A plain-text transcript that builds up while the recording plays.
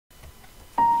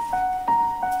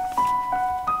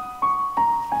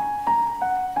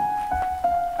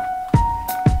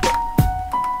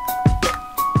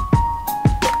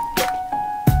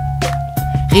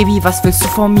Rewi, was willst du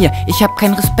von mir? Ich hab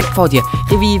keinen Respekt vor dir.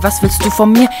 Rewi, was willst du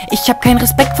von mir? Ich hab keinen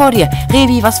Respekt vor dir.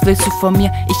 Rewi, was willst du von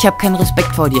mir? Ich hab keinen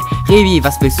Respekt vor dir. Rewi,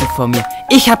 was willst du von mir?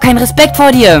 Ich hab keinen Respekt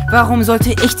vor dir. Warum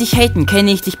sollte ich dich haten?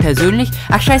 Kenne ich dich persönlich?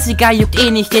 Ach scheißegal, juckt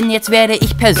eh nicht, denn jetzt werde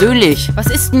ich persönlich. Was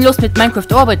ist denn los mit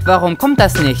Minecraft Orbit? Warum kommt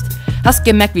das nicht? Hast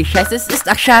gemerkt, wie scheiße es ist?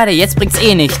 Ach schade, jetzt bringt's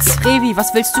eh nichts. Rewi,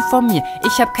 was willst du von mir?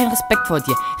 Ich hab keinen Respekt vor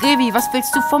dir. Rewi, was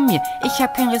willst du von mir? Ich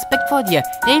hab keinen Respekt vor dir.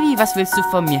 Rewi, was willst du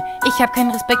von mir? Ich hab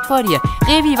keinen Respekt vor dir.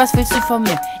 Rewi, was willst du von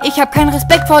mir? Ich hab keinen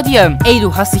Respekt vor dir. Ey,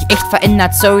 du hast dich echt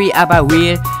verändert, sorry, aber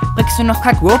real. Bringst du noch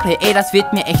kack Roleplay? Ey, das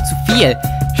wird mir echt zu viel.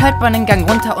 Schalt mal den Gang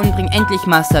runter und bring endlich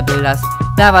Masterbuilders.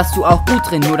 Da warst du auch gut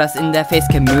drin, nur das in der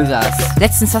Facecam Mösers.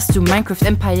 Letztens hast du Minecraft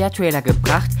Empire Trailer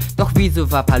gebracht, doch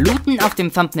wieso war Paluten auf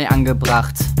dem Thumbnail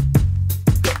angebracht?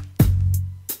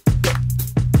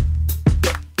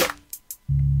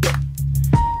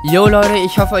 Yo Leute,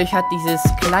 ich hoffe euch hat dieses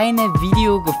kleine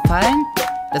Video gefallen.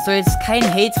 Das soll jetzt kein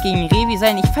Hate gegen Rewi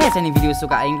sein. Ich feiere seine Videos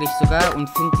sogar und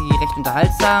finde die recht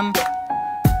unterhaltsam.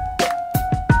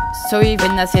 Sorry,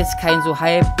 wenn das jetzt kein so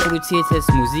halb produziertes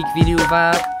Musikvideo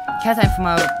war. Ich hatte einfach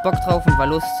mal Bock drauf und war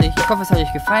lustig. Ich hoffe, es hat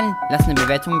euch gefallen. Lasst eine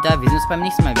Bewertung da. Wir sehen uns beim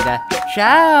nächsten Mal wieder.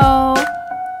 Ciao!